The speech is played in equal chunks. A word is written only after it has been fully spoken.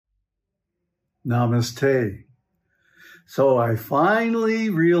Namaste. So I finally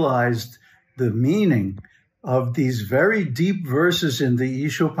realized the meaning of these very deep verses in the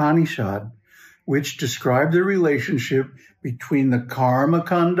Īśopaniṣad, which describe the relationship between the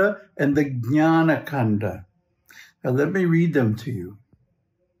Kārma-kaṇḍa and the Jṇāna-kaṇḍa. Now let me read them to you.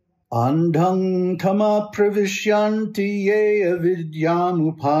 Andhang tama pravishyanti ye avidyām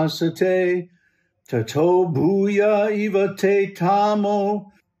upasate tato bhuya iva te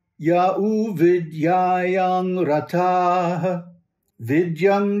tamo ya vidyāyang ratah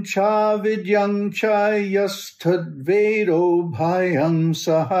vidyang cha yastadvedo bhayang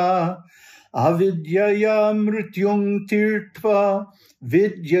saha avidyā mrityung tirtva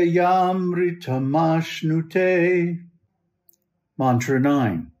vidyā mritamashnute. Mantra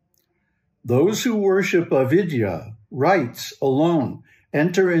 9. Those who worship avidyā, rites alone,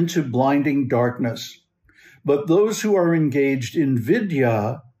 enter into blinding darkness. But those who are engaged in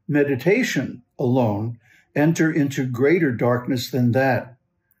vidyā, meditation alone, enter into greater darkness than that.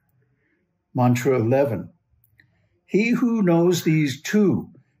 Mantra 11. He who knows these two,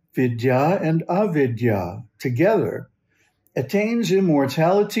 vidyā and avidyā, together, attains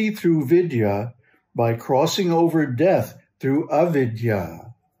immortality through vidyā by crossing over death through avidyā.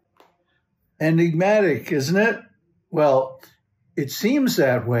 Enigmatic, isn't it? Well, it seems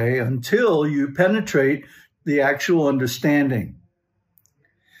that way until you penetrate the actual understanding.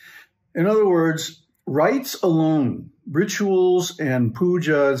 In other words, rites alone, rituals and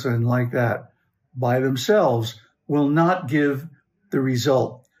pujas and like that, by themselves will not give the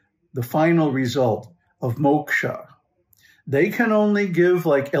result, the final result of moksha. They can only give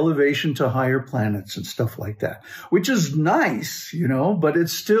like elevation to higher planets and stuff like that, which is nice, you know, but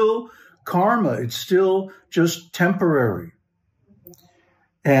it's still karma. It's still just temporary.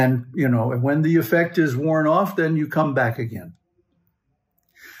 And, you know, when the effect is worn off, then you come back again.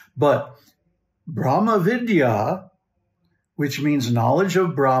 But Brahma Vidya, which means knowledge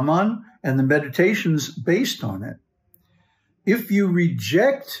of Brahman and the meditations based on it, if you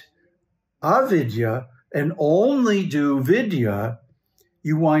reject avidya and only do vidya,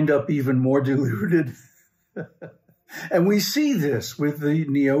 you wind up even more deluded. And we see this with the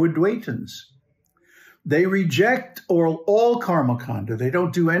Neo-Advaitins. They reject all Kārma-kaṇḍa. They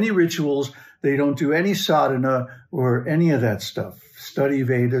don't do any rituals. They don't do any sadhana or any of that stuff, study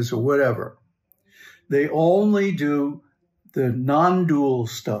Vedas or whatever. They only do the non-dual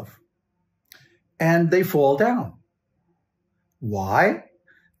stuff. And they fall down. Why?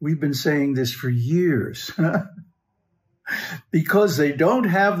 We've been saying this for years. Because they don't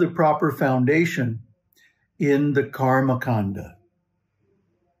have the proper foundation in the Kārma-kaṇḍa.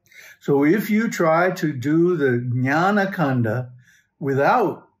 So if you try to do the Jṇāna-kaṇḍa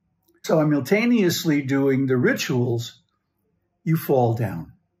without simultaneously doing the rituals, you fall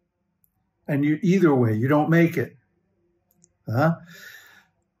down. And either way, you don't make it.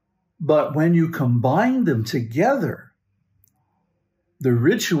 But when you combine them together, the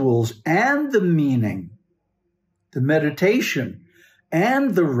rituals and the meaning, the meditation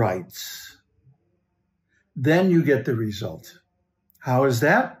and the rites, then you get the result. How is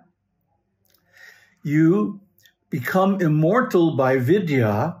that? You become immortal by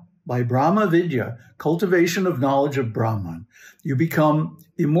vidyā, by Brahma Vidya, cultivation of knowledge of Brahman. You become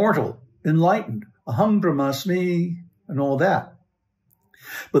immortal, enlightened, aham brahmasmi, and all that.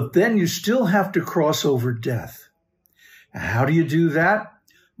 But then you still have to cross over death. How do you do that?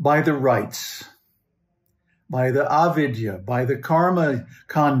 By the rites, by the avidya, by the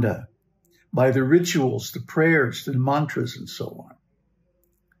Kārma-kaṇḍa, by the rituals, the prayers, the mantras, and so on.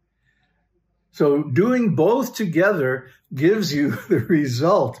 So doing both together gives you the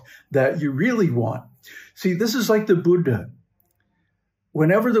result that you really want. See, this is like the Buddha.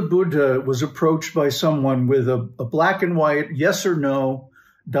 Whenever the Buddha was approached by someone with a black and white, yes or no,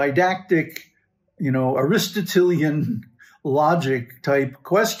 didactic, you know, Aristotelian logic type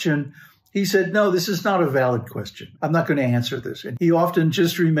question, he said, no, this is not a valid question. I'm not going to answer this. And he often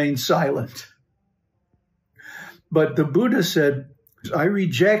just remained silent. But the Buddha said, I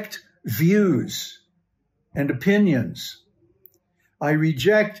reject views and opinions. I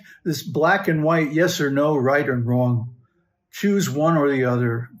reject this black and white, yes or no, right or wrong, choose one or the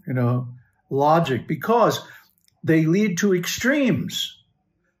other, you know, logic, because they lead to extremes,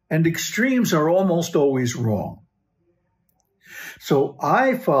 and extremes are almost always wrong. So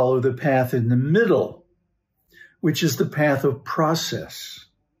I follow the path in the middle, which is the path of process.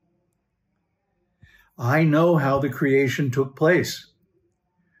 I know how the creation took place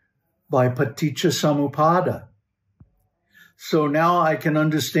by paticca samuppada. So now I can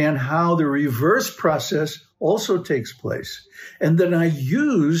understand how the reverse process also takes place. And then I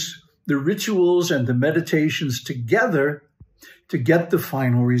use the rituals and the meditations together to get the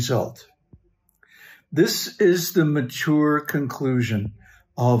final result. This is the mature conclusion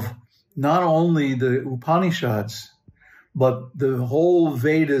of not only the Upanishads, but the whole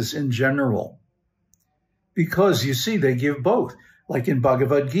Vedas in general. Because, you see, they give both, like in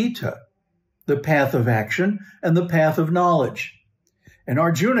Bhagavad Gita, the path of action and the path of knowledge. And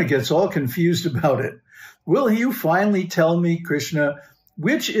Arjuna gets all confused about it. Will you finally tell me, Krishna,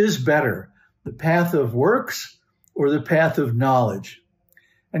 which is better, the path of works or the path of knowledge?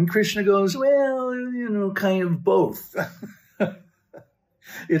 And Krishna goes, well, kind of both.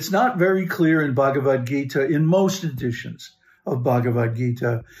 It's not very clear in Bhagavad Gita, in most editions of Bhagavad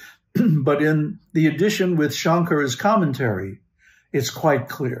Gita, but in the edition with Shankara's commentary, it's quite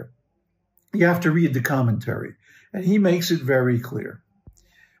clear. You have to read the commentary, and he makes it very clear.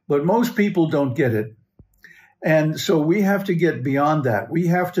 But most people don't get it. And so we have to get beyond that. We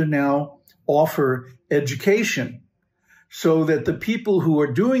have to now offer education so that the people who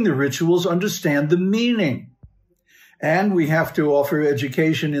are doing the rituals understand the meaning. And we have to offer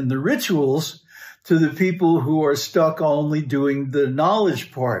education in the rituals to the people who are stuck only doing the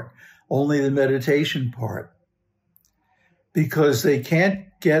knowledge part, only the meditation part, because they can't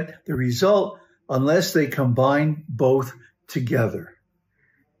get the result unless they combine both together.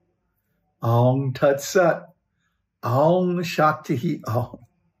 Aum Tat Sat, Aum Shakti Aum,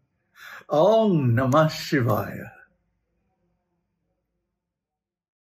 Aum Namah Shivaya.